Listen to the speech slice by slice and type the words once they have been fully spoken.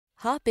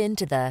Hop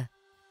into the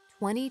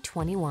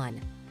 2021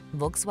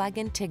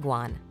 Volkswagen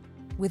Tiguan.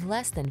 With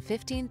less than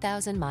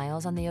 15,000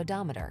 miles on the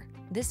odometer,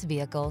 this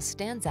vehicle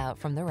stands out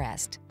from the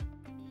rest.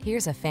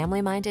 Here's a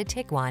family-minded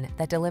Tiguan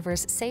that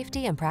delivers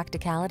safety and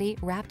practicality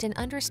wrapped in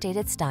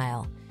understated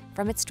style.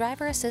 From its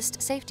driver assist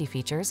safety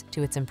features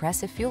to its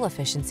impressive fuel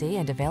efficiency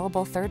and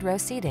available third-row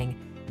seating,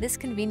 this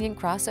convenient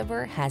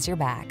crossover has your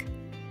back.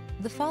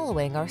 The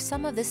following are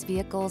some of this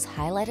vehicle's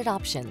highlighted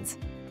options: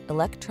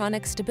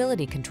 electronic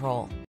stability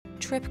control,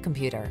 trip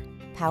computer,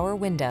 power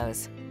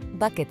windows,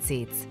 bucket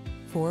seats,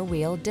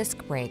 four-wheel disc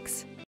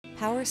brakes,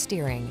 power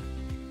steering.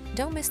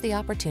 Don't miss the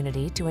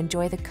opportunity to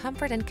enjoy the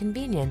comfort and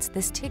convenience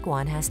this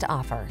Tiguan has to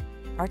offer.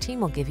 Our team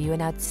will give you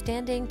an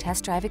outstanding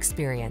test drive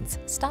experience.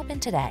 Stop in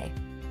today.